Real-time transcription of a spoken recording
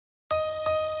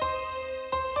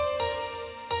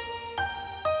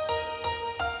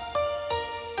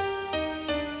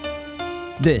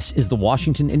This is the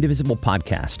Washington Indivisible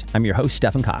podcast. I'm your host,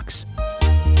 Stephen Cox.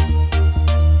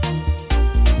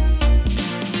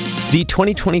 The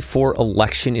 2024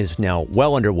 election is now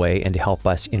well underway, and to help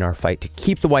us in our fight to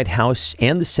keep the White House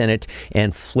and the Senate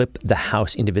and flip the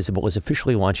House, Indivisible is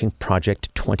officially launching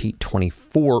Project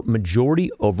 2024 Majority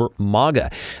Over MAGA,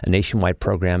 a nationwide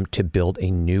program to build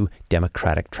a new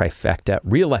Democratic trifecta,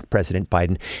 re-elect President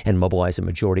Biden, and mobilize a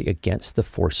majority against the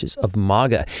forces of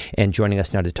MAGA. And joining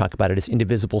us now to talk about it is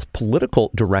Indivisible's political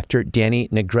director, Danny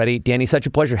Negretti. Danny, such a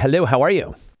pleasure. Hello, how are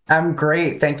you? I'm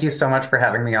great. Thank you so much for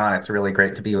having me on. It's really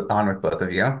great to be on with both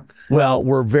of you. Well,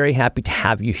 we're very happy to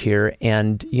have you here.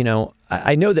 And, you know,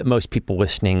 I know that most people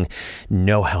listening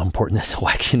know how important this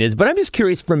election is, but I'm just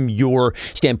curious from your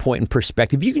standpoint and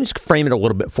perspective, you can just frame it a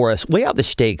little bit for us, lay out the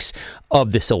stakes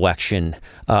of this election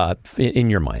in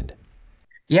your mind.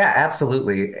 Yeah,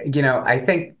 absolutely. You know, I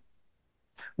think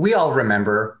we all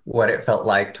remember what it felt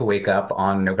like to wake up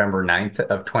on November 9th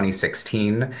of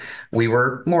 2016. We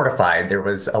were mortified. There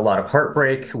was a lot of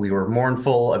heartbreak. We were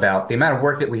mournful about the amount of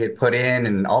work that we had put in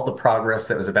and all the progress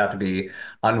that was about to be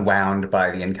unwound by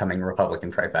the incoming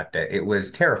Republican trifecta. It was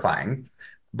terrifying.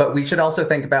 But we should also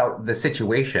think about the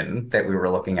situation that we were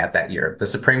looking at that year. The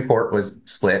Supreme Court was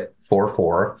split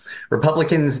 4-4.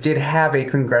 Republicans did have a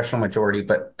congressional majority,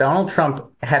 but Donald Trump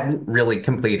hadn't really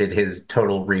completed his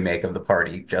total remake of the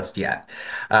party just yet.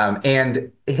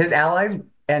 And his allies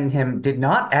and him did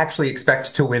not actually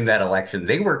expect to win that election.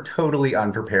 They were totally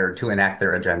unprepared to enact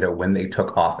their agenda when they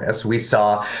took office. We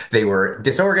saw they were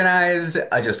disorganized,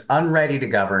 just unready to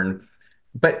govern.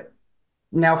 But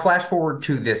now, flash forward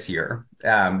to this year.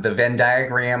 The Venn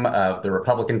diagram of the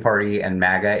Republican Party and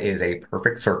MAGA is a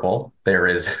perfect circle. There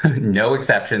is no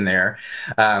exception there.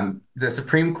 The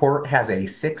Supreme Court has a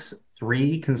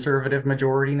 6-3 conservative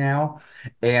majority now,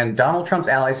 and Donald Trump's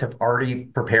allies have already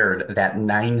prepared that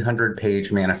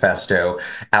 900-page manifesto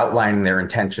outlining their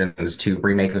intentions to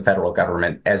remake the federal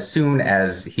government as soon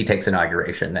as he takes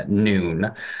inauguration at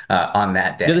noon on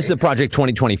that day. Yeah, this is Project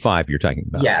 2025 you're talking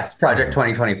about. Yes, Project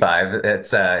 2025.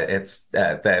 It's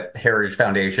the Heritage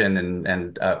Foundation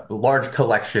and a large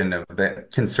collection of the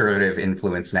conservative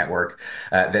influence network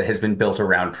that has been built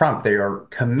around Trump. They are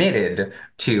committed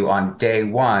to, on day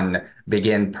one,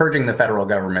 begin purging the federal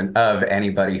government of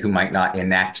anybody who might not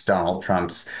enact Donald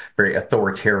Trump's very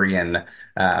authoritarian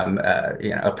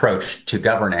approach to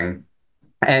governing.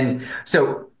 And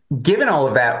so given all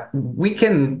of that, we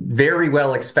can very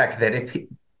well expect that if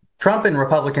Trump and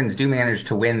Republicans do manage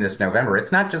to win this November,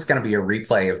 it's not just going to be a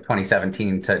replay of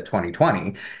 2017 to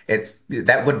 2020.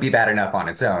 That would be bad enough on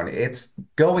its own. It's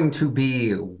going to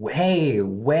be way,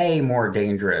 way more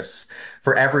dangerous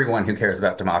for everyone who cares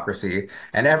about democracy,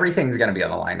 and everything's going to be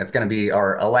on the line. It's going to be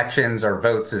our elections, our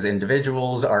votes as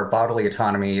individuals, our bodily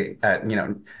autonomy,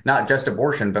 not just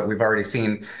abortion, but we've already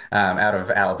seen out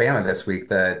of Alabama this week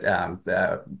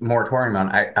the moratorium on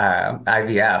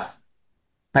IVF.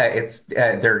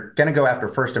 They're going to go after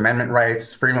First Amendment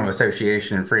rights, freedom of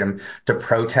association, and freedom to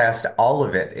protest. All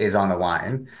of it is on the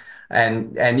line.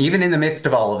 And even in the midst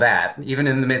of all of that, even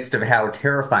in the midst of how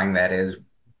terrifying that is,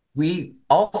 we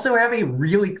also have a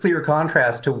really clear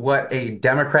contrast to what a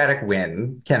Democratic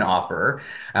win can offer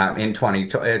in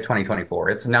 2024.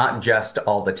 It's not just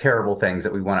all the terrible things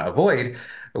that we want to avoid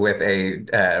with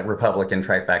a Republican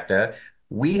trifecta.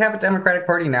 We have a Democratic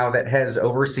Party now that has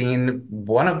overseen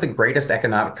one of the greatest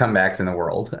economic comebacks in the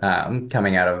world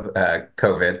coming out of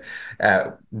COVID.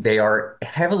 They are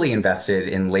heavily invested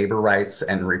in labor rights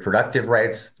and reproductive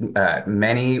rights.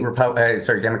 Many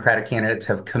Democratic candidates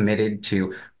have committed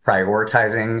to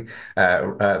prioritizing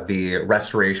the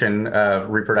restoration of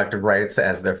reproductive rights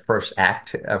as the first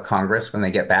act of Congress when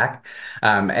they get back.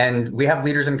 And we have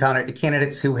leaders and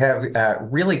candidates who have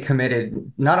really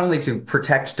committed not only to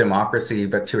protect democracy,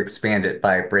 but to expand it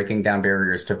by breaking down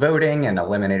barriers to voting and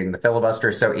eliminating the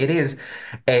filibuster. So it is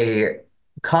a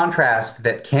contrast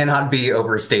that cannot be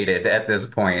overstated at this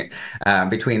point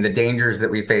between the dangers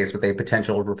that we face with a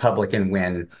potential Republican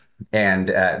win and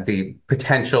the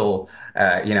potential,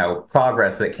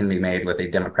 progress that can be made with a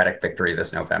Democratic victory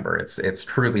this November. It's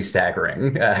truly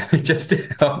staggering, just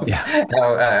how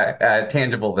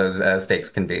tangible those stakes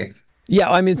can be. Yeah,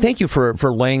 I mean, thank you for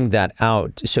laying that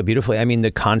out so beautifully. I mean,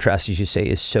 the contrast, as you say,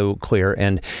 is so clear,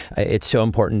 and it's so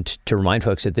important to remind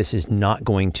folks that this is not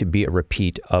going to be a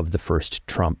repeat of the first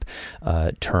Trump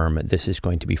term. This is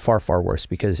going to be far, far worse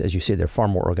because, as you say, they're far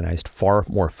more organized, far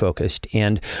more focused.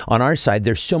 And on our side,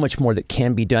 there's so much more that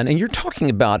can be done. And you're talking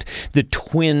about the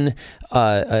twin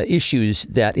issues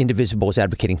that Indivisible is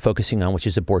advocating, focusing on, which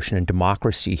is abortion and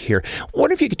democracy here.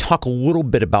 What if you could talk a little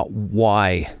bit about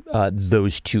why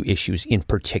those two issues in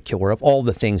particular, of all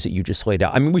the things that you just laid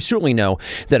out? I mean, we certainly know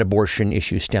that abortion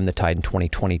issues stemmed the tide in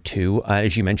 2022.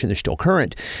 As you mentioned, they're still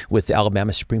current with the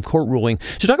Alabama Supreme Court ruling.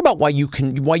 So talk about why you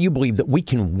believe that we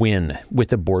can win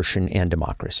with abortion and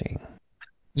democracy.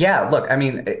 Yeah, look, I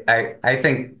mean, I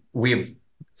think we've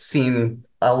seen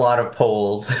a lot of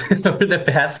polls over the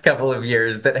past couple of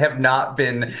years that have not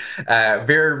been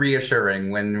very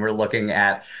reassuring when we're looking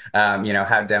at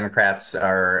how Democrats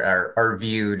are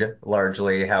viewed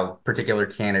largely, how particular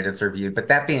candidates are viewed. But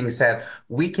that being said,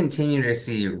 we continue to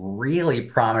see really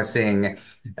promising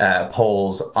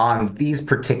polls on these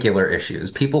particular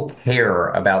issues. People care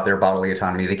about their bodily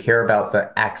autonomy. They care about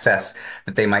the access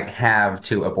that they might have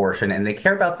to abortion, and they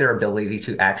care about their ability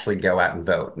to actually go out and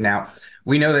vote. Now,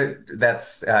 we know that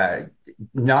that's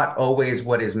not always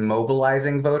what is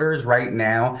mobilizing voters right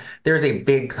now. There's a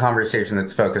big conversation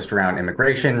that's focused around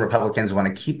immigration. Republicans want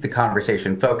to keep the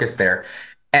conversation focused there.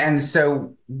 And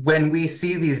so when we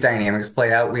see these dynamics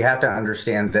play out, we have to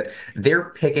understand that they're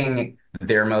picking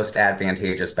their most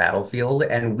advantageous battlefield,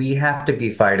 and we have to be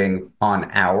fighting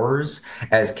on ours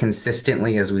as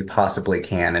consistently as we possibly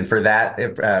can. And for that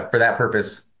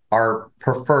purpose, our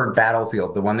preferred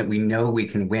battlefield, the one that we know we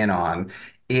can win on,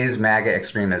 is MAGA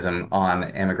extremism on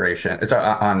immigration,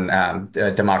 on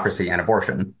democracy and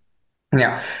abortion.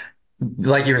 Now,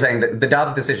 like you were saying, the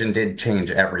Dobbs decision did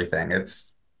change everything.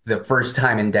 It's the first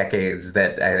time in decades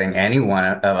that I think any one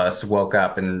of us woke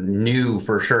up and knew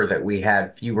for sure that we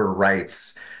had fewer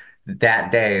rights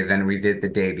that day than we did the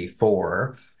day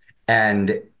before.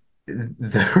 And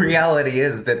the reality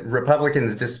is that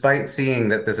Republicans, despite seeing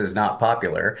that this is not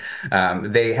popular,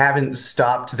 they haven't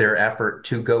stopped their effort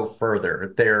to go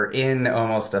further. They're in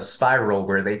almost a spiral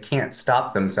where they can't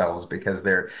stop themselves because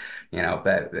they're,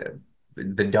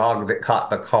 the dog that caught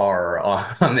the car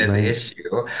on this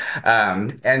issue.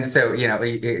 And so,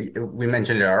 we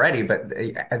mentioned it already, but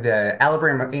the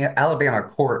Alabama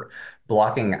court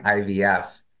blocking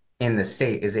IVF in the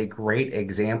state is a great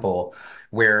example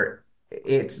where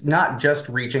it's not just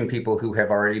reaching people who have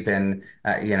already been,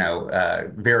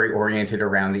 very oriented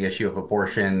around the issue of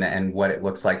abortion and what it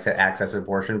looks like to access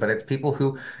abortion, but it's people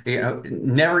who,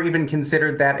 never even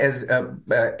considered that as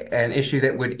an issue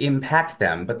that would impact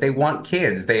them, but they want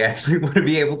kids. They actually want to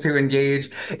be able to engage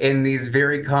in these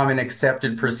very common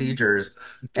accepted procedures.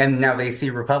 And now they see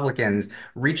Republicans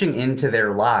reaching into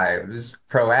their lives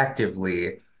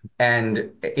proactively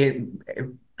and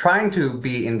trying to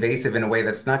be invasive in a way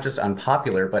that's not just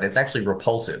unpopular, but it's actually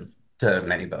repulsive to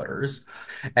many voters.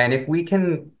 And if we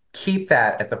can keep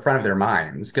that at the front of their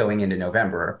minds going into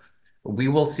November, we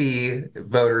will see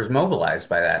voters mobilized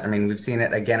by that. I mean, we've seen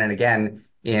it again and again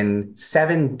in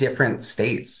 7 different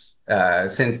states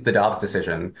since the Dobbs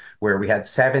decision, where we had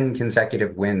 7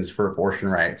 consecutive wins for abortion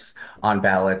rights on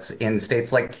ballots in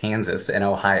states like Kansas and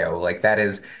Ohio. Like, that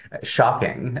is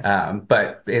shocking.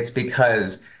 But it's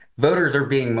because voters are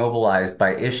being mobilized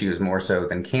by issues more so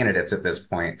than candidates at this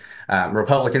point.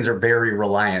 Republicans are very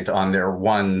reliant on their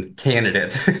one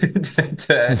candidate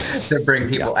to bring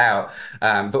people out.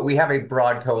 But we have a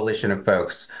broad coalition of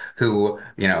folks who,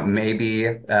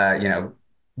 maybe,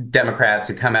 Democrats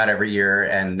who come out every year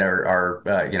and are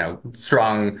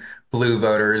strong blue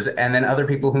voters, and then other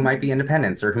people who might be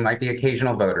independents or who might be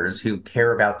occasional voters who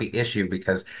care about the issue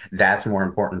because that's more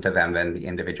important to them than the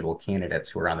individual candidates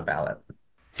who are on the ballot.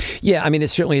 Yeah, I mean, it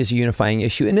certainly is a unifying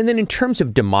issue. And then in terms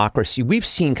of democracy, we've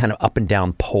seen kind of up and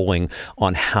down polling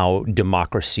on how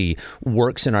democracy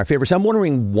works in our favor. So I'm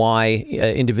wondering why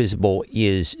Indivisible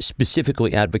is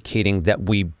specifically advocating that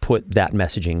we put that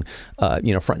messaging,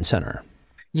 front and center.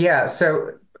 Yeah,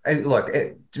 so look,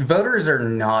 voters are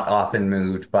not often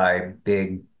moved by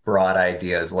big, broad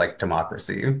ideas like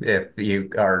democracy. If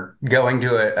you are going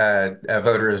to a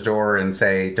voter's door and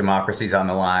say democracy's on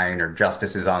the line or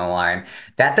justice is on the line,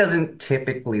 that doesn't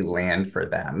typically land for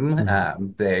them. Mm-hmm.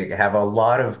 They have a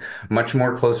lot of much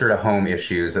more closer to home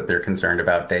issues that they're concerned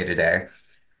about day to day.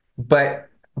 But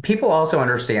people also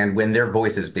understand when their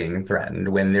voice is being threatened,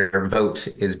 when their vote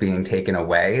is being taken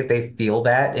away. They feel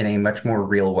that in a much more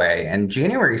real way. And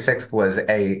January 6th was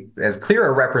as clear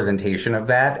a representation of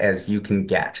that as you can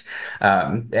get.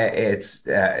 It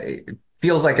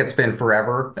feels like it's been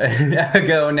forever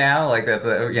ago now, like that's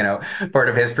part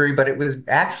of history, but it was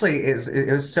actually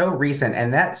it was so recent,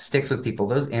 and that sticks with people.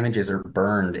 Those images are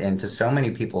burned into so many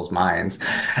people's minds,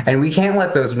 and we can't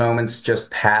let those moments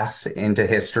just pass into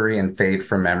history and fade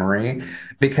from memory,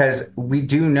 because we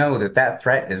do know that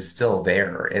threat is still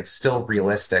there. It's still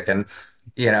realistic, and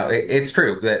it's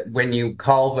true that when you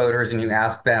call voters and you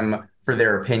ask them for for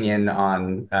their opinion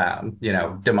on,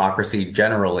 democracy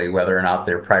generally, whether or not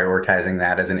they're prioritizing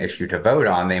that as an issue to vote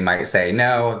on. They might say,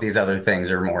 no, these other things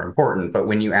are more important. But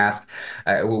when you ask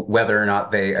whether or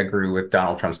not they agree with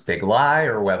Donald Trump's big lie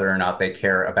or whether or not they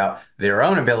care about their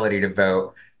own ability to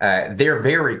vote, they're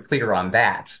very clear on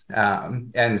that.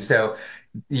 And so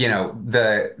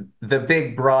the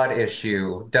big broad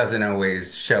issue doesn't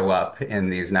always show up in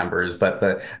these numbers, but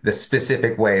the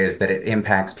specific ways that it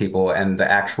impacts people and the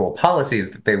actual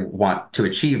policies that they want to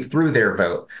achieve through their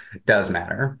vote does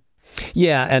matter.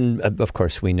 Yeah, and of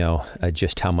course we know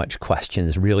just how much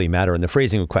questions really matter and the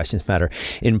phrasing of questions matter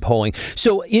in polling.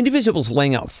 So Indivisible's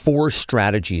laying out 4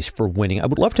 strategies for winning. I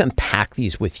would love to unpack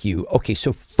these with you. Okay,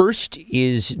 so first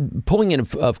is pulling in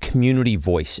of community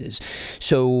voices.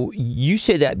 So you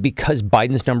say that because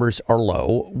Biden's numbers are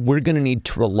low, we're going to need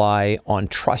to rely on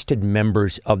trusted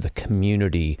members of the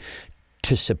community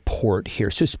to support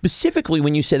here. So specifically,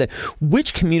 when you say that,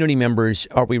 which community members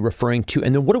are we referring to?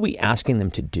 And then what are we asking them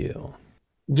to do?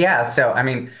 Yeah, so I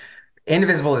mean,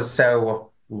 Indivisible is so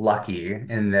lucky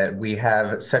in that we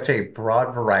have such a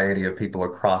broad variety of people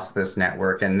across this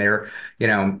network, and they're,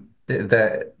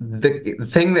 the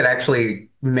thing that actually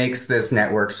makes this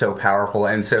network so powerful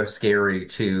and so scary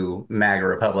to MAGA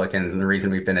Republicans, and the reason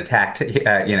we've been attacked,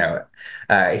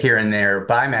 here and there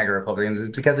by MAGA Republicans, is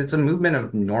because it's a movement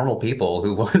of normal people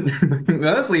who want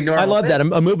mostly normal. I love that.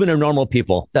 A movement of normal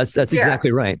people. That's Yeah.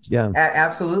 exactly right. Yeah.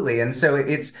 Absolutely. And so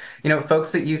it's,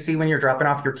 folks that you see when you're dropping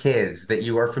off your kids that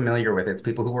you are familiar with. It's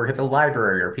people who work at the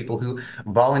library or people who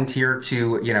volunteer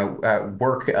to,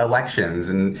 work elections,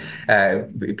 and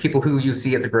people who you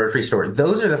see at the grocery store.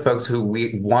 Those are the folks who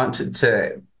we want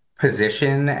to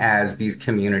position as these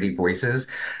community voices,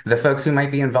 the folks who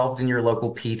might be involved in your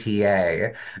local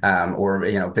PTA,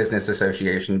 or business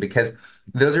association, because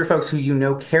those are folks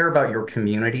who care about your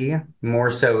community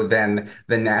more so than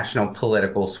the national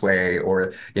political sway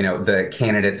or the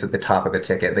candidates at the top of the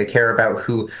ticket. They care about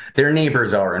who their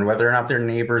neighbors are and whether or not their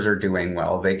neighbors are doing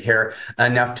well. They care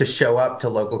enough to show up to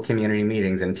local community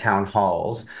meetings and town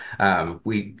halls.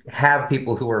 We have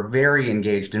people who are very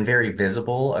engaged and very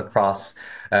visible across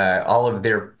all of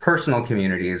their personal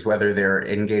communities, whether they're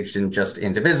engaged in just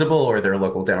Indivisible or their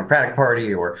local Democratic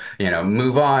Party or,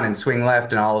 Move On and Swing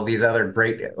Left and all of these other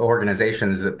great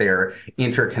organizations that they're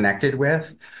interconnected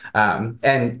with.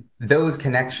 And those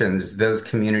connections, those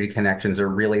community connections, are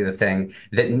really the thing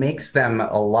that makes them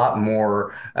a lot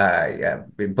more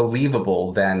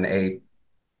believable than a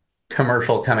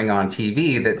commercial coming on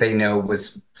TV that they know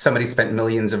was somebody spent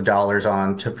millions of dollars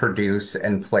on to produce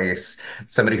and place,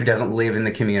 somebody who doesn't live in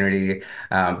the community,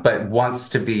 but wants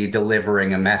to be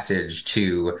delivering a message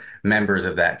to members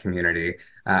of that community.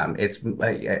 It's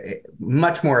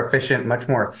much more efficient, much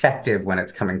more effective when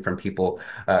it's coming from people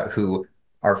who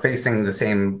are facing the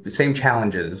same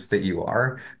challenges that you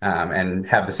are, and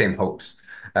have the same hopes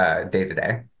day to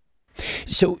day.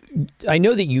 So I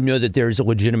know that there's a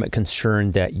legitimate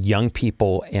concern that young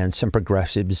people and some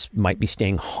progressives might be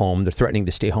staying home. They're threatening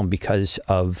to stay home because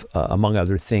of, among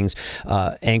other things,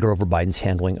 anger over Biden's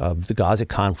handling of the Gaza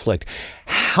conflict.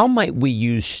 How might we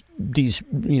use these,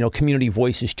 community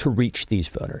voices to reach these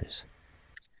voters?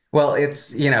 Well,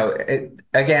 it's,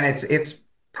 it's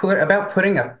about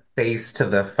putting a face to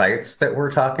the fights that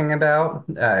we're talking about.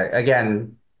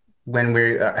 Again, when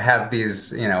we have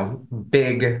these,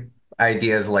 big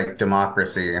ideas like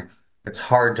democracy, it's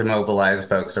hard to mobilize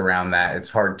folks around that.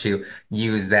 It's hard to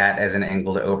use that as an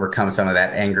angle to overcome some of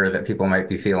that anger that people might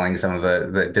be feeling, some of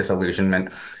the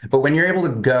disillusionment. But when you're able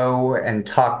to go and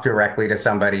talk directly to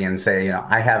somebody and say,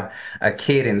 I have a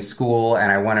kid in school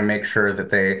and I want to make sure that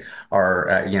they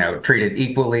are, treated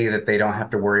equally, that they don't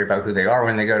have to worry about who they are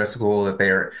when they go to school, that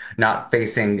they are not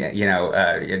facing,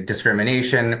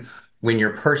 discrimination. When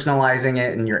you're personalizing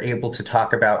it and you're able to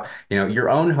talk about, your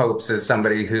own hopes as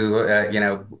somebody who,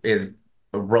 is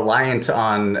reliant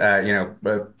on,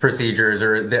 procedures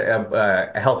or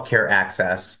the healthcare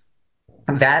access,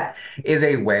 that is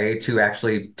a way to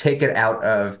actually take it out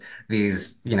of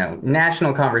these,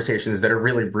 national conversations that are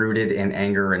really rooted in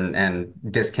anger and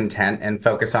discontent, and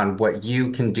focus on what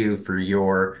you can do for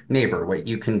your neighbor, what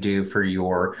you can do for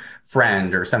your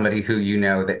friend or somebody who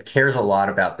that cares a lot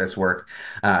about this work.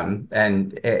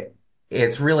 And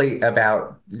it's really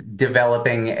about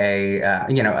developing a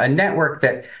network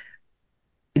that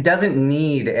it doesn't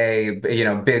need a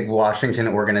big Washington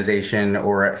organization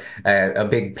or a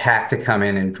big PAC to come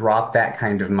in and drop that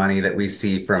kind of money that we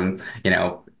see from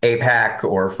AIPAC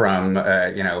or from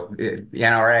the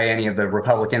NRA, any of the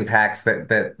Republican PACs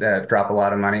that drop a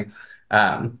lot of money.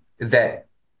 That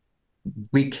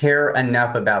we care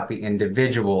enough about the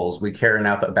individuals, we care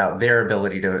enough about their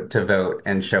ability to vote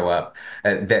and show up,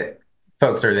 that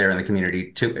folks are there in the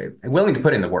community to willing to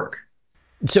put in the work.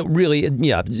 So really,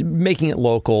 yeah, making it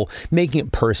local, making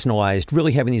it personalized,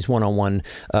 really having these one-on-one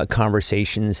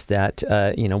conversations that,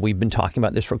 we've been talking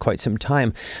about this for quite some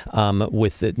time,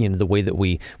 with the way that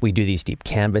we do these deep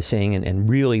canvassing, and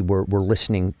really we're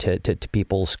listening to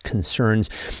people's concerns.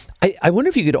 I wonder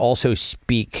if you could also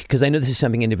speak, because I know this is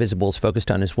something Indivisible is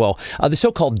focused on as well, the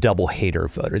so-called double hater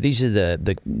voter. These are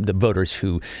the voters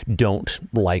who don't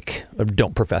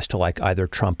profess to like either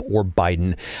Trump or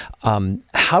Biden.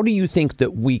 How do you think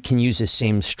that we can use the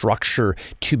same structure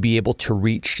to be able to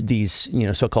reach these,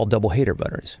 so-called double hater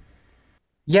voters?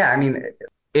 Yeah, I mean,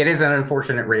 it is an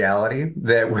unfortunate reality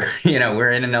that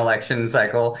we're in an election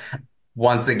cycle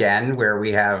once again, where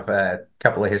we have a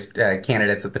couple of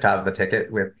candidates at the top of the ticket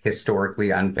with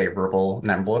historically unfavorable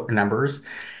numbers.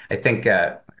 I think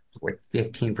like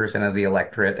 15% of the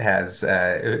electorate has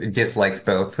dislikes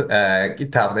both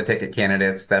top of the ticket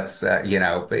candidates. That's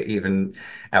even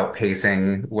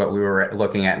outpacing what we were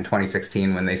looking at in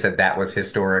 2016 when they said that was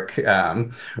historic.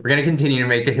 We're going to continue to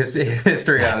make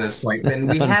history on this point, and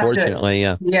we have to. Unfortunately,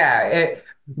 yeah. Yeah,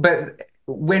 but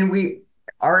when we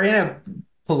are in a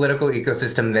political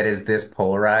ecosystem that is this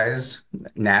polarized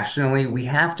nationally, we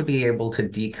have to be able to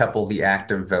decouple the act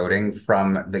of voting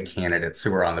from the candidates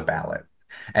who are on the ballot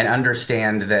and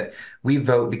understand that we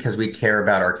vote because we care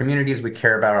about our communities, we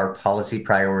care about our policy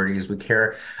priorities, we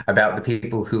care about the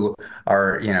people who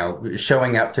are,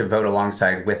 showing up to vote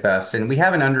alongside with us, and we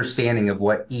have an understanding of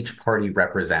what each party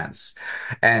represents.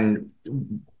 And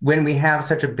when we have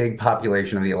such a big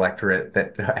population of the electorate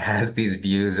that has these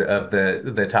views of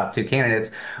the top two candidates,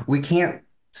 we can't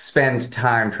spend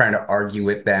time trying to argue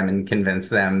with them and convince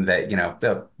them that,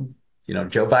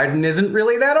 Joe Biden isn't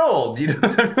really that old. You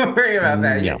don't have to worry about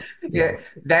that. Yeah. Yeah,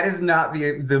 that is not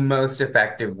the most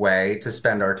effective way to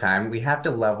spend our time. We have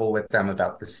to level with them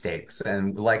about the stakes.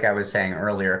 And like I was saying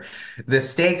earlier, the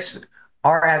stakes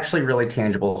are actually really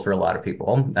tangible for a lot of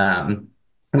people.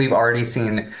 We've already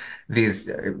seen these,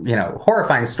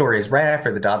 horrifying stories right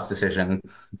after the Dobbs decision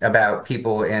about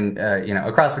people in,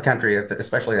 across the country,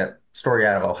 especially that story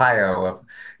out of Ohio of,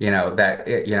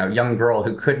 that, young girl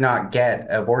who could not get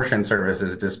abortion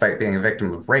services despite being a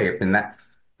victim of rape. And that,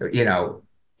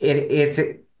 it's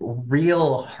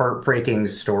real heartbreaking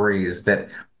stories that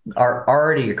are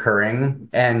already occurring.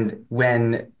 And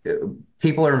when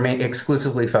people are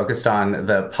exclusively focused on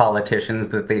the politicians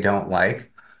that they don't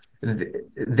like,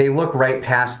 they look right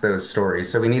past those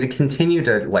stories. So we need to continue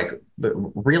to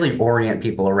really orient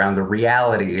people around the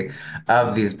reality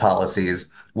of these policies,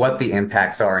 what the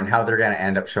impacts are, and how they're going to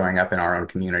end up showing up in our own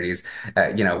communities.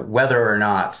 Whether or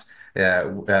not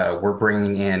we're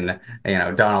bringing in,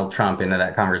 Donald Trump into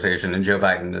that conversation and Joe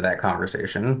Biden into that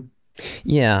conversation.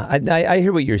 Yeah, I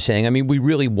hear what you're saying. I mean, we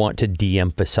really want to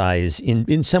de-emphasize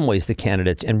in some ways the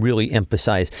candidates and really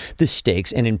emphasize the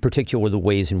stakes, and in particular the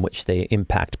ways in which they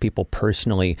impact people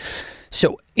personally.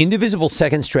 So Indivisible's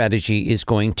second strategy is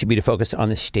going to be to focus on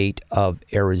the state of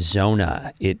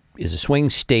Arizona. It is a swing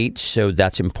state, so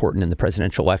that's important in the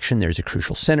presidential election. There's a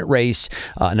crucial Senate race,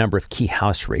 a number of key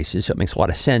House races, so it makes a lot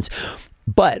of sense.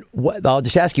 But I'll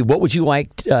just ask you, what would you like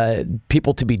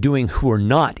people to be doing who are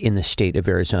not in the state of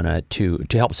Arizona to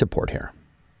help support here?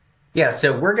 Yeah,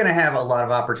 so we're going to have a lot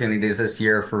of opportunities this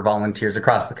year for volunteers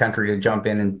across the country to jump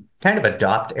in and kind of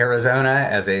adopt Arizona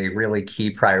as a really key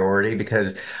priority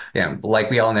because, like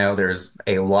we all know, there's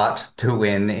a lot to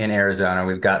win in Arizona.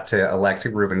 We've got to elect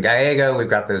Ruben Gallego. We've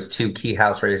got those two key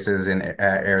House races in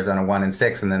Arizona 1 and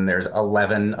 6, and then there's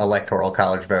 11 electoral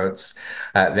college votes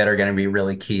that are going to be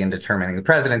really key in determining the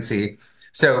presidency.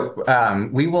 So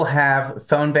we will have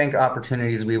phone bank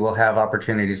opportunities. We will have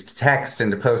opportunities to text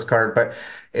and to postcard. But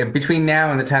between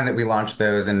now and the time that we launch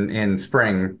those in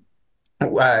spring,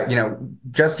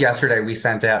 just yesterday we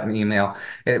sent out an email.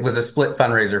 It was a split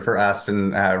fundraiser for us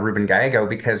and Ruben Gallego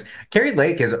because Kari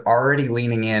Lake is already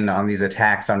leaning in on these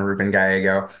attacks on Ruben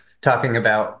Gallego, talking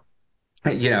about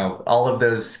all of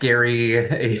those scary,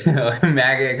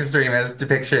 MAGA extremist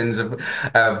depictions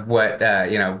of what,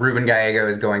 Ruben Gallego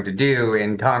is going to do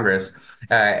in Congress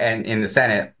and in the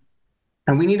Senate.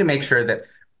 And we need to make sure that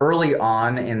early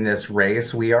on in this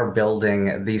race, we are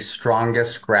building the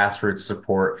strongest grassroots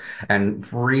support and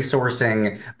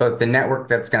resourcing both the network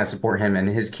that's going to support him and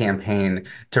his campaign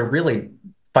to really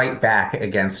fight back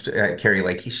against Kari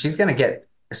Lake. She's going to get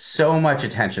so much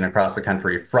attention across the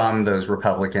country from those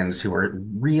Republicans who are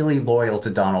really loyal to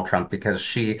Donald Trump because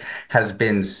she has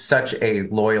been such a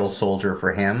loyal soldier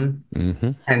for him.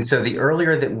 Hmm. And so the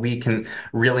earlier that we can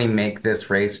really make this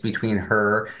race between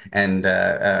her and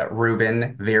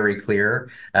Rubin very clear,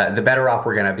 the better off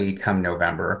we're going to be come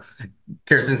November.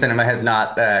 Kirsten Sinema has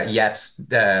not yet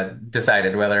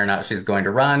decided whether or not she's going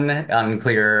to run.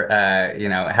 Unclear,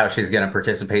 how she's going to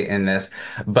participate in this.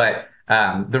 But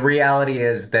the reality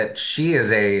is that she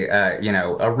is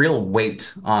a real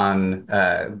weight on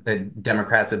the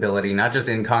Democrats' ability, not just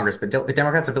in Congress, but the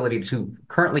Democrats' ability to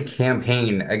currently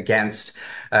campaign against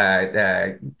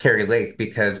Carrie Lake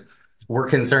because we're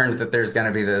concerned that there's going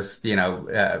to be this,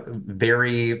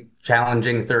 very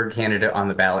challenging third candidate on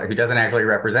the ballot who doesn't actually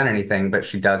represent anything, but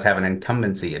she does have an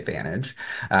incumbency advantage.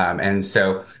 And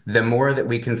so the more that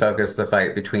we can focus the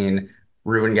fight between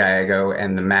Ruben Gallego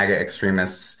and the MAGA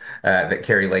extremists that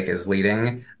Carrie Lake is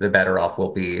leading, the better off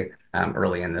we'll be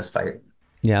early in this fight.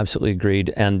 Yeah, absolutely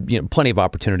agreed. And plenty of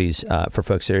opportunities for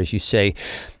folks there, as you say.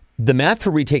 The math for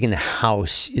retaking the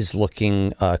House is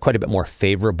looking quite a bit more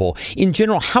favorable. In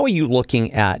general, how are you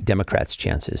looking at Democrats'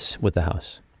 chances with the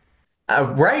House?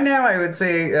 Right now, I would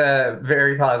say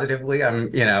very positively.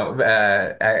 I'm,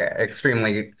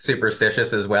 extremely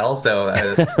superstitious as well. So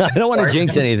I don't want to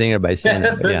jinx anything by saying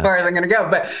that's that. as far as I'm going to go.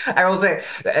 But I will say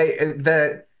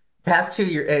the past 2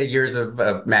 years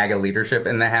of MAGA leadership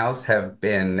in the House have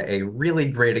been a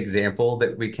really great example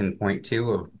that we can point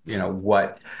to of,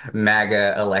 what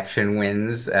MAGA election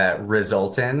wins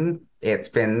result in. It's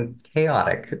been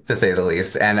chaotic, to say the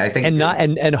least, and I think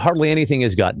and hardly anything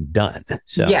has gotten done.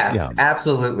 So yes, yeah.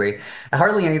 absolutely,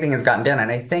 hardly anything has gotten done,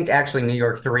 and I think actually New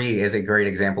York 3 is a great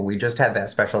example. We just had that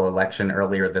special election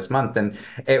earlier this month, and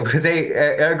it was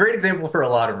a great example for a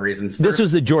lot of reasons. This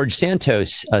was the George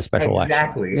Santos special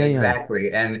election.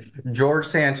 Exactly, and George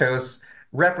Santos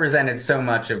represented so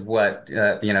much of what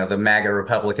the MAGA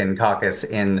Republican caucus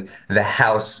in the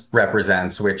House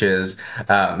represents, which is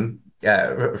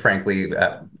frankly,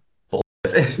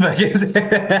 Please.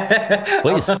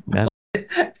 Yeah.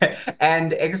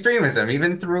 and extremism.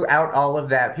 Even throughout all of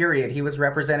that period, he was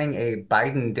representing a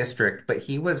Biden district, but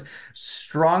he was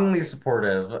strongly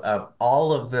supportive of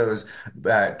all of those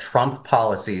Trump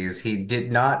policies. He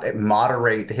did not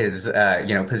moderate his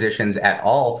positions at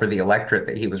all for the electorate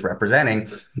that he was representing.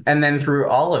 And then through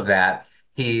all of that,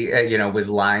 he, was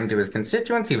lying to his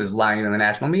constituents. He was lying to the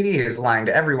national media. He was lying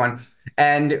to everyone.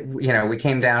 And, we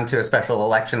came down to a special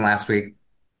election last week.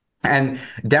 And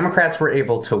Democrats were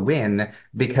able to win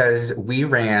because we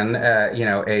ran,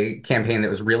 a campaign that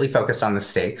was really focused on the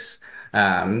stakes.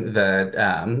 Democratic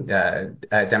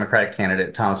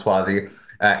candidate, Tom Suozzi,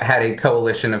 had a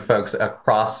coalition of folks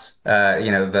across,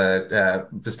 the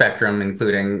spectrum,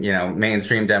 including,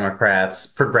 mainstream Democrats,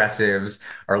 progressives.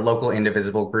 Our local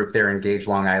Indivisible group there, Engage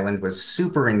Long Island, was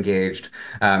super engaged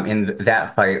in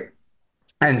that fight.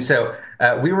 And so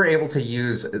we were able to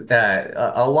use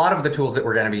a lot of the tools that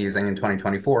we're going to be using in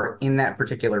 2024 in that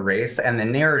particular race, and the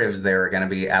narratives there are going to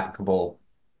be applicable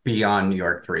beyond New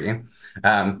York 3.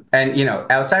 And,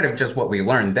 outside of just what we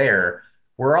learned there,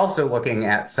 we're also looking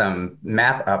at some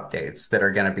map updates that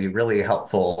are going to be really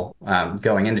helpful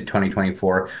going into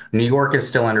 2024. New York is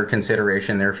still under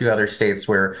consideration. There are a few other states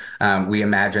where we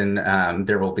imagine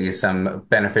there will be some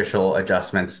beneficial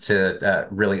adjustments to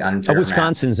really unfair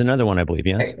Wisconsin's maps. Another one, I believe,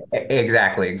 yes?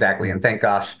 Exactly. And thank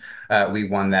gosh we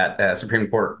won that Supreme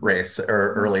Court race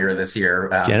earlier this year.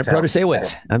 Janet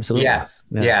Protasewicz, absolutely. Yes,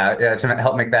 to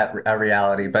help make that a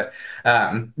reality. But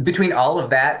between all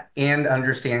of that and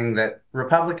understanding that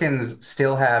Republicans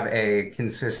still have a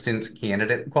consistent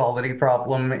candidate quality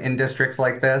problem in districts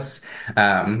like this.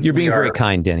 You're being very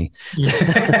kind, Denny.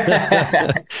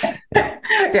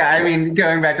 Yeah, I mean,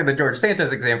 going back to the George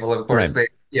Santos example, of course, right.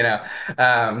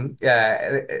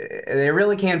 They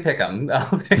really can pick them.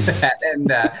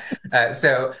 And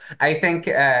so I think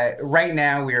right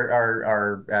now we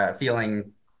are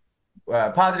feeling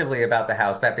positively about the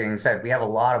House. That being said, we have a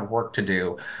lot of work to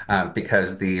do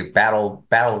because the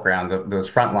battleground, those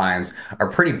front lines are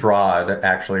pretty broad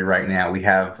actually right now. We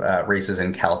have races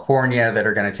in California that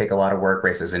are going to take a lot of work,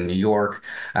 races in New York,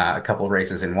 a couple of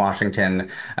races in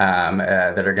Washington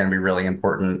that are going to be really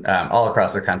important all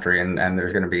across the country. And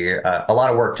there's going to be a lot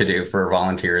of work to do for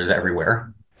volunteers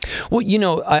everywhere.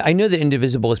 Well, I know that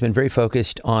Indivisible has been very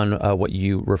focused on what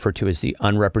you refer to as the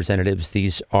unrepresentatives.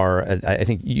 These are, I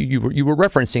think you were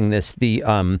referencing this, the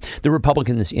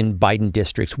Republicans in Biden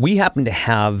districts. We happen to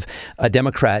have a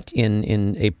Democrat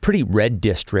in a pretty red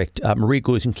district, Marie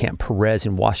Gluesenkamp Perez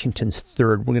in Washington's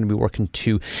 3rd. We're going to be working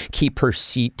to keep her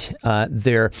seat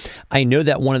there. I know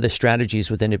that one of the strategies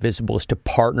with Indivisible is to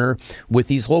partner with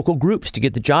these local groups to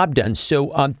get the job done. So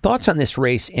thoughts on this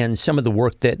race and some of the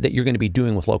work that you're going to be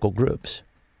doing with local groups?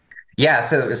 Yeah,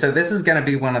 so this is going to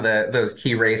be one of those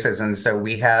key races, and so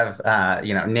we have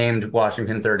named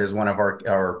Washington 3rd as one of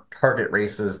our target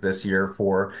races this year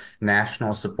for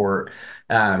national support,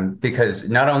 because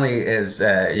not only is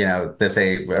this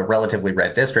a relatively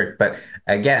red district, but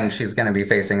again she's going to be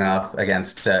facing off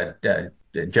against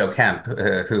Joe Kemp,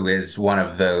 who is one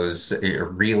of those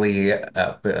really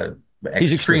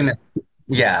He's extreme. extremist.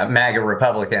 Yeah, MAGA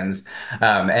Republicans.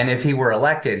 And if he were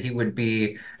elected, he would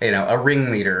be, a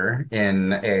ringleader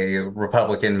in a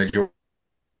Republican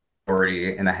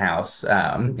majority in the House,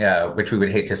 which we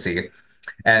would hate to see.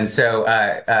 And so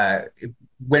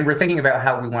when we're thinking about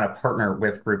how we want to partner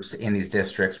with groups in these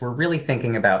districts, we're really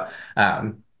thinking about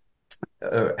how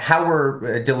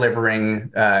we're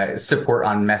delivering support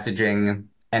on messaging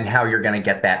and how you're going to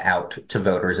get that out to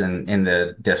voters in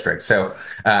the district. So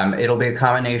it'll be a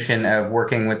combination of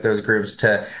working with those groups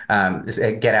to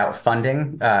get out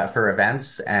funding for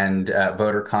events and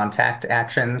voter contact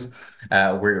actions.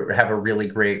 We have a really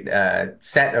great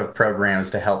set of programs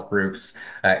to help groups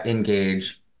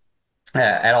engage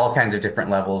at all kinds of different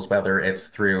levels, whether it's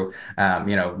through,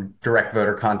 direct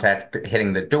voter contact,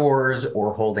 hitting the doors,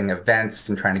 or holding events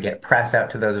and trying to get press out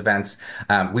to those events.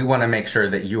 We want to make sure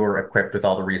that you are equipped with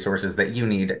all the resources that you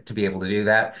need to be able to do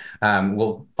that.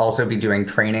 We'll also be doing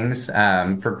trainings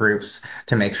for groups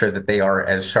to make sure that they are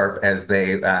as sharp as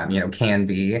they, can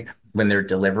be when they're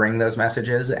delivering those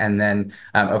messages. And then,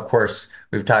 of course,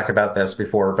 we've talked about this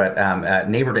before, but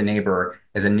Neighbor to Neighbor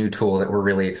is a new tool that we're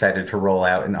really excited to roll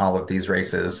out in all of these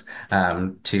races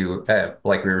to,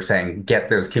 like we were saying, get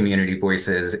those community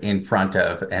voices in front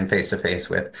of and face to face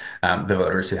with the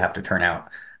voters who have to turn out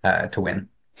to win.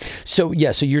 So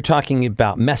you're talking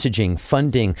about messaging,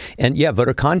 funding, and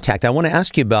voter contact. I want to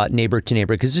ask you about Neighbor to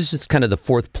Neighbor, because this is kind of the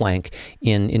fourth plank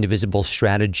in Indivisible's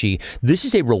strategy. This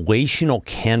is a relational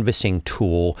canvassing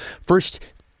tool. First,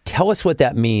 tell us what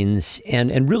that means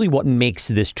and really what makes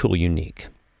this tool unique.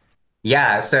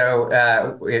 Yeah,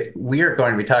 so we are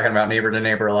going to be talking about Neighbor to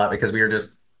Neighbor a lot because we are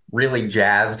just really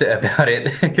jazzed about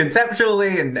it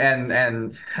conceptually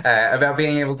and about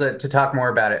being able to talk more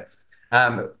about it.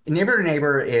 Neighbor to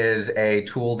Neighbor is a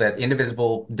tool that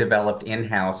Indivisible developed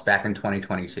in-house back in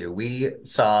 2022. We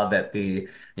saw that the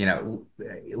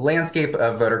landscape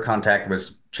of voter contact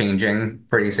was changing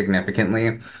pretty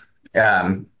significantly.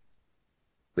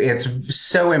 It's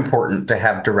so important to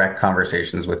have direct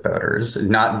conversations with voters,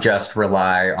 not just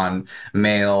rely on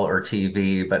mail or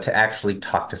TV, but to actually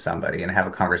talk to somebody and have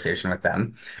a conversation with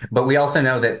them. But we also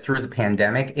know that through the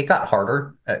pandemic, it got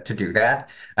harder to do that.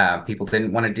 People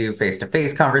didn't want to do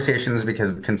face-to-face conversations because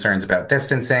of concerns about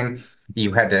distancing.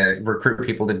 You had to recruit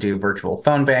people to do virtual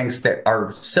phone banks that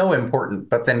are so important.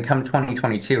 But then come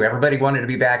 2022, everybody wanted to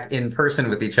be back in person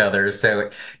with each other. So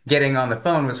getting on the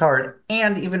phone was hard.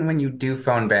 And even when you do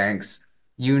phone banks,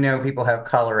 people have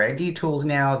caller ID tools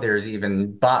now. There's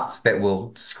even bots that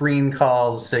will screen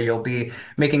calls. So you'll be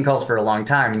making calls for a long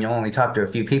time and you'll only talk to a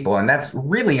few people. And that's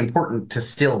really important to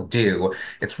still do.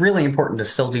 It's really important to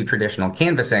still do traditional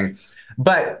canvassing.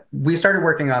 But we started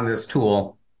working on this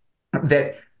tool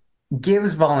that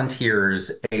gives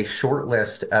volunteers a short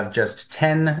list of just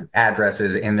 10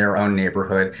 addresses in their own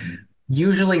neighborhood,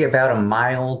 usually about 1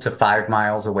 mile to 5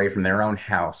 miles away from their own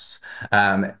house,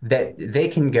 that they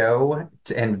can go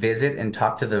and visit and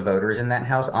talk to the voters in that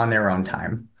house on their own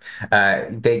time.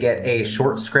 They get a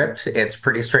short script. It's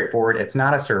pretty straightforward. It's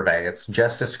not a survey. It's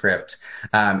just a script.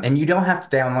 And you don't have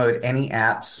to download any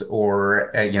apps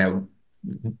or,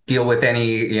 deal with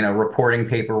any, reporting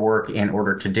paperwork in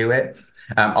order to do it.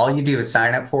 All you do is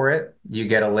sign up for it. You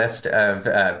get a list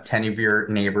of 10 of your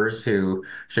neighbors who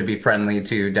should be friendly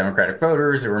to Democratic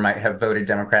voters or might have voted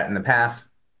Democrat in the past.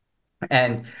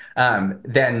 And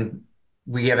then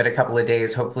we give it a couple of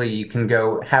days. Hopefully you can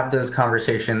go have those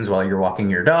conversations while you're walking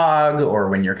your dog or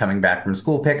when you're coming back from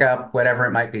school pickup, whatever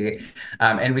it might be.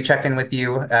 And we check in with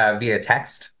you via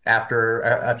text after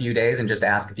a few days and just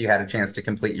ask if you had a chance to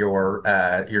complete your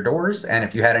doors and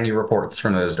if you had any reports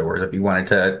from those doors, if you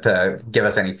wanted to give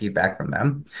us any feedback from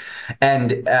them.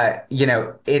 And,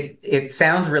 it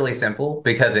sounds really simple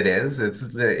because it is.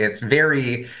 It's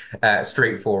very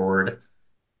straightforward.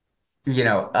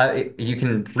 You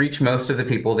can reach most of the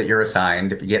people that you're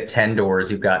assigned. If you get 10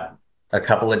 doors, you've got a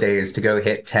couple of days to go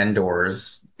hit 10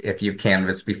 doors. If you've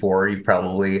canvassed before, you've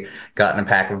probably gotten a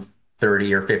pack of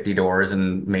 30 or 50 doors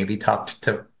and maybe talked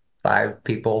to 5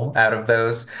 people out of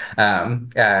those.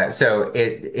 So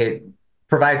it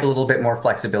provides a little bit more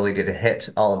flexibility to hit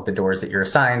all of the doors that you're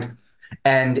assigned.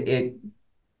 And it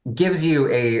gives you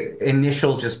a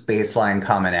initial just baseline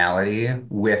commonality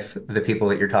with the people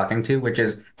that you're talking to, which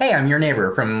is, hey, I'm your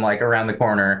neighbor from like around the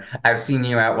corner. I've seen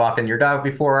you out walking your dog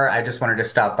before. I just wanted to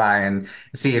stop by and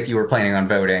see if you were planning on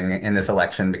voting in this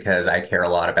election because I care a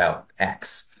lot about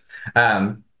X.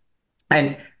 And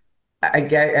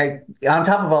on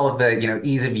top of all of the,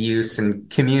 ease of use and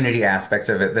community aspects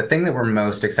of it, the thing that we're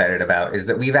most excited about is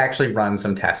that we've actually run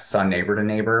some tests on neighbor to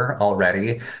neighbor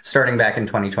already, starting back in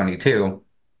 2022.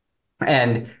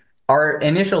 And our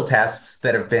initial tests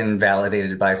that have been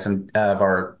validated by some of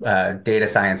our data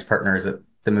science partners at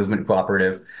the Movement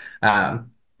Cooperative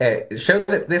it showed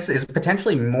that this is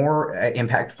potentially more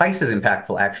twice as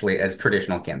impactful actually as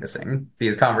traditional canvassing.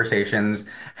 These conversations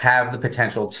have the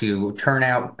potential to turn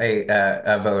out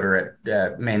a voter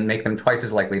and make them twice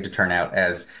as likely to turn out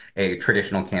as a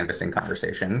traditional canvassing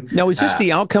conversation. Now, is this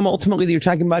the outcome ultimately that you're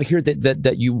talking about here?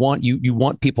 That you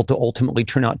want people to ultimately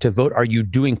turn out to vote? Are you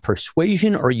doing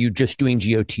persuasion, or are you just doing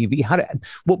GOTV?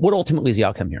 What ultimately is the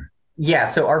outcome here? Yeah,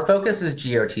 so our focus is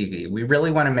GOTV. We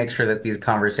really want to make sure that these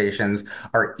conversations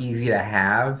are easy to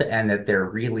have and that they're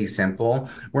really simple.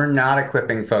 We're not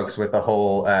equipping folks with a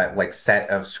whole set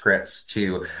of scripts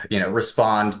to,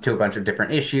 respond to a bunch of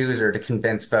different issues or to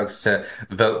convince folks to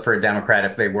vote for a Democrat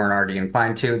if they weren't already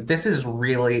inclined to. This is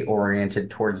really oriented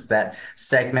towards that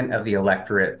segment of the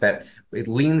electorate that it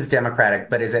leans Democratic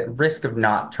but is at risk of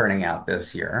not turning out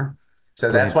this year.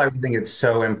 So that's why we think it's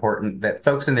so important that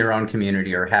folks in their own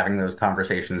community are having those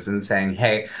conversations and saying,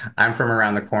 hey, I'm from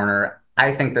around the corner.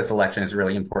 I think this election is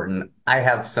really important. I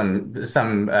have some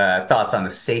thoughts on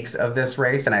the stakes of this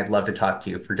race, and I'd love to talk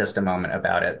to you for just a moment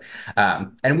about it.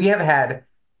 And we have had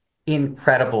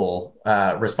incredible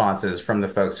responses from the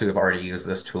folks who have already used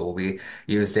this tool. We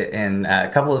used it in a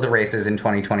couple of the races in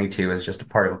 2022 as just a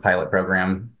part of a pilot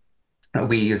program.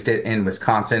 We used it in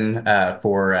Wisconsin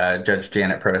for Judge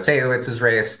Janet Protasewicz's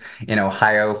race, in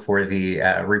Ohio for the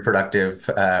reproductive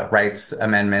rights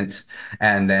amendment,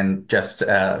 and then just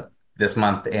this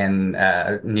month in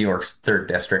New York's 3rd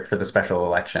district for the special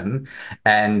election.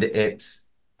 And it's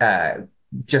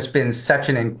just been such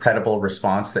an incredible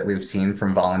response that we've seen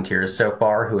from volunteers so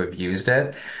far who have used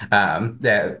it,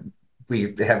 that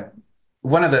we have.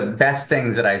 One of the best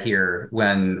things that I hear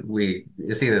when we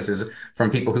see this is from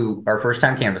people who are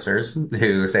first-time canvassers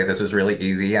who say this is really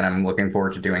easy and I'm looking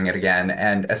forward to doing it again.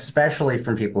 And especially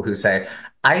from people who say,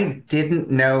 I didn't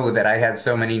know that I had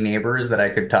so many neighbors that I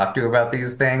could talk to about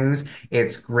these things.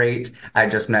 It's great. I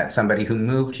just met somebody who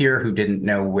moved here who didn't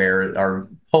know where our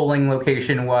polling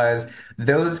location was.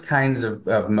 Those kinds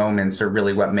of moments are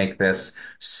really what make this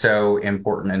so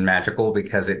important and magical,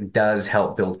 because it does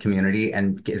help build community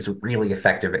and is really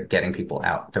effective at getting people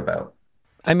out to vote.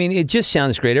 I mean, it just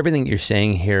sounds great, everything you're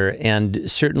saying here, and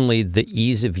certainly the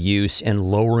ease of use and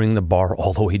lowering the bar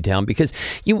all the way down, because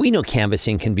we know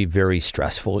canvassing can be very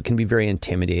stressful. It can be very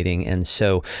intimidating. And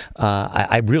so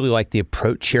I really like the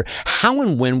approach here. How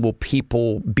and when will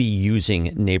people be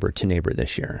using Neighbor to Neighbor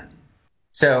this year?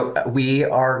 So we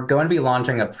are going to be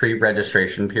launching a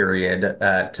pre-registration period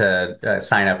to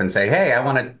sign up and say, hey, I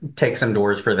want to take some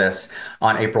doors for this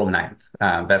on April 9th.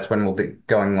 That's when we'll be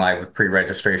going live with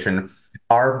pre-registration.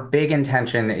 Our big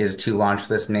intention is to launch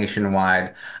this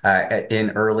nationwide in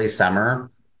early summer,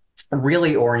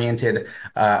 really oriented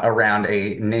around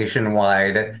a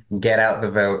nationwide get out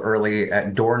the vote early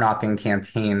door knocking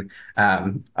campaign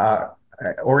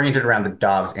oriented around the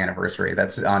Dobbs anniversary.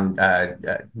 That's on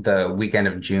the weekend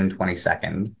of June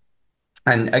 22nd.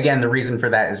 And again, the reason for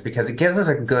that is because it gives us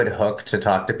a good hook to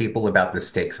talk to people about the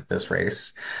stakes of this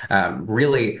race.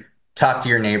 Really talk to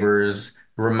your neighbors,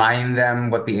 remind them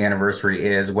what the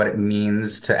anniversary is, what it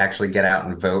means to actually get out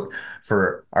and vote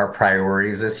for our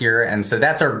priorities this year. And so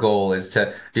that's our goal, is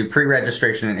to do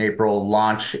pre-registration in April,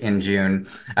 launch in June.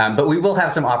 But we will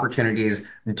have some opportunities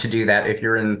to do that if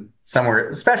you're in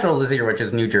somewhere special this year, which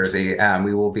is New Jersey.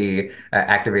 We will be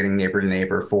activating Neighbor to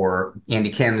Neighbor for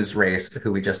Andy Kim's race,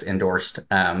 who we just endorsed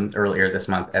earlier this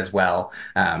month as well,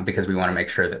 because we want to make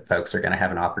sure that folks are going to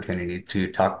have an opportunity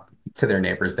to talk to their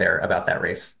neighbors there about that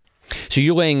race. So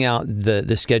you're laying out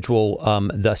the schedule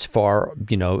thus far.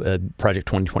 Project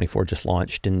 2024 just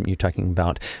launched, and you're talking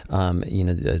about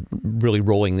really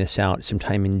rolling this out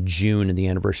sometime in June and the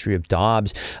anniversary of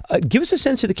Dobbs. Give us a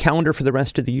sense of the calendar for the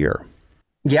rest of the year.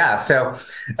 Yeah, so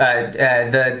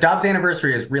the Dobbs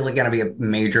anniversary is really going to be a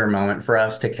major moment for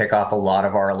us to kick off a lot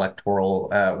of our electoral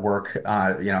work.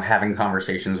 Having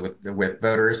conversations with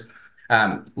voters.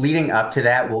 Leading up to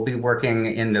that, we'll be working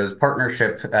in those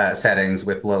partnership settings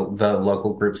with the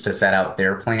local groups to set out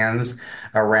their plans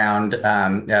around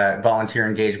volunteer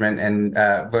engagement and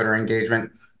voter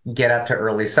engagement. Get up to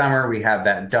early summer, we have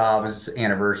that Dobbs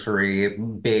anniversary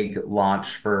big launch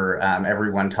for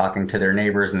everyone talking to their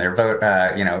neighbors and their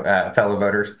fellow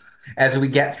voters. As we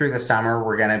get through the summer,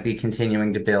 we're going to be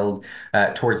continuing to build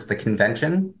towards the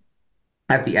convention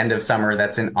at the end of summer.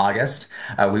 That's in August.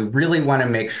 We really want to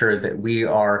make sure that we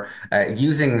are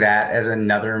using that as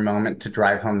another moment to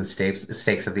drive home the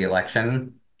stakes of the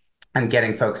election and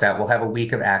getting folks out. We'll have a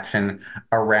week of action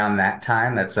around that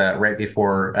time. That's right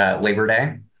before Labor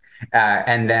Day.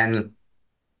 And then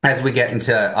as we get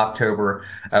into October,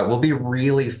 we'll be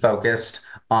really focused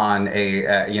on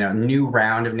a new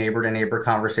round of neighbor-to-neighbor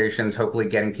conversations, hopefully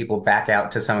getting people back out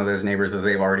to some of those neighbors that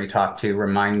they've already talked to,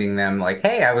 reminding them like,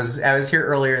 hey, I was here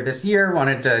earlier this year,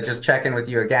 wanted to just check in with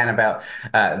you again about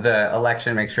the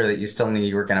election, make sure that you still knew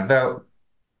you were going to vote.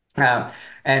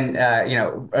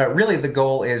 Really the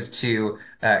goal is to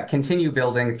continue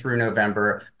building through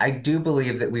November. I do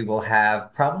believe that we will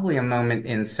have probably a moment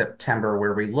in September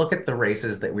where we look at the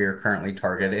races that we are currently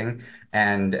targeting.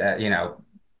 And,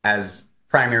 as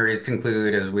primaries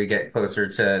conclude, as we get closer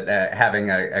to having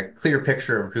a clear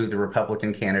picture of who the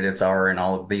Republican candidates are in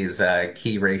all of these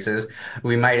key races,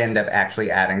 we might end up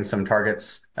actually adding some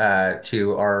targets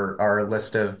to our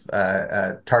list of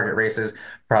target races,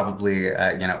 probably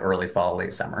early fall,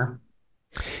 late summer.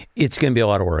 It's going to be a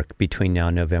lot of work between now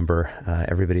and November.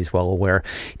 Everybody's well aware.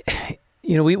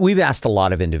 We've asked a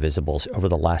lot of Indivisibles over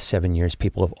the last 7 years.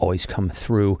 People have always come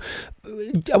through.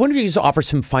 I wonder if you could just offer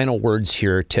some final words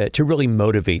here to really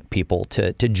motivate people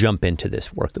to jump into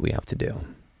this work that we have to do.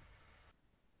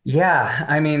 Yeah,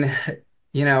 I mean,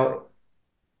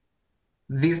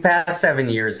 these past 7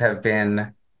 years have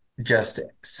been just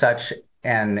such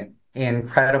an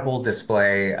incredible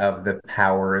display of the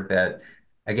power that,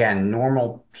 again,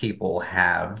 normal people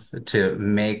have to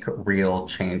make real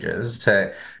changes,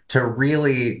 to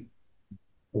really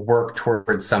work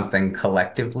towards something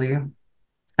collectively.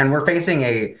 And we're facing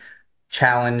a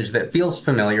challenge that feels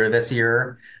familiar this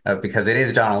year because it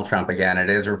is Donald Trump again. It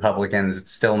is Republicans.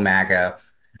 It's still MAGA.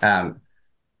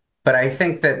 But I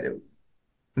think that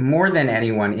more than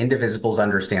anyone, Indivisibles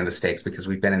understand the stakes because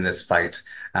we've been in this fight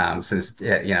since,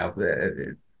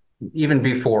 even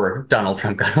before Donald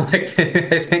Trump got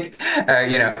elected. I think,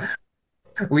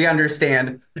 we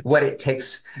understand what it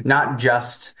takes, not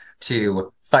just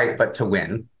to fight, but to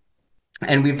win.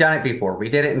 And we've done it before. We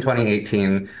did it in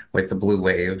 2018 with the blue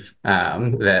wave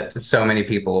that so many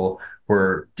people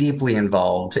were deeply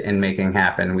involved in making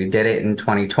happen. We did it in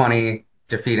 2020,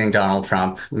 defeating Donald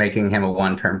Trump, making him a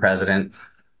one-term president.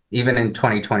 Even in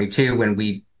 2022, when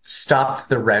we stopped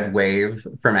the red wave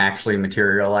from actually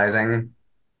materializing.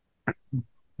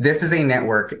 This is a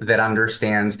network that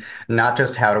understands not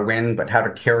just how to win, but how to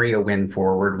carry a win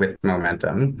forward with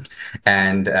momentum.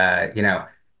 And,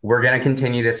 we're going to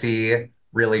continue to see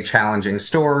really challenging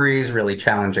stories, really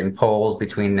challenging polls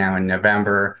between now and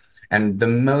November. And the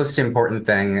most important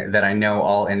thing that I know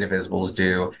all Indivisibles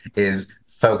do is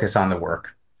focus on the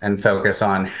work and focus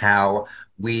on how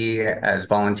we as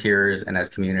volunteers and as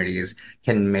communities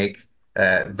can make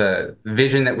the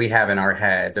vision that we have in our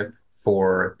head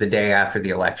for the day after the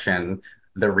election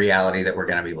the reality that we're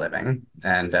going to be living.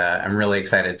 And I'm really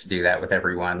excited to do that with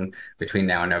everyone between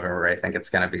now and November. I think it's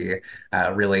going to be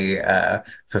a really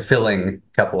fulfilling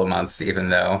couple of months, even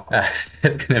though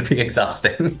it's going to be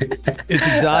exhausting. It's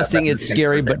exhausting, it's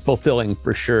scary, but fulfilling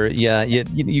for sure. Yeah,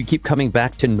 you keep coming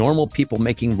back to normal people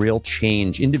making real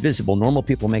change. Indivisible, normal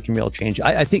people making real change.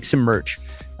 I think some merch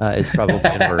is probably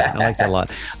in order. I like that a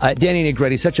lot. Danny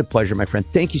Negretti, such a pleasure, my friend.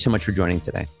 Thank you so much for joining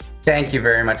today. Thank you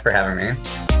very much for having me.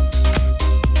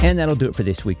 And that'll do it for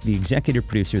this week. The executive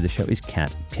producer of the show is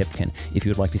Kat Pipkin. If you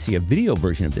would like to see a video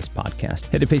version of this podcast,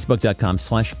 head to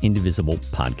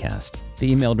facebook.com/indivisiblepodcast.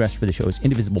 The email address for the show is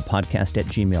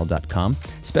indivisiblepodcast@gmail.com.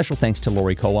 Special thanks to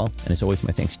Lori Colwell. And as always,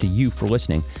 my thanks to you for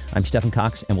listening. I'm Stephen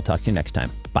Cox, and we'll talk to you next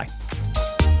time. Bye.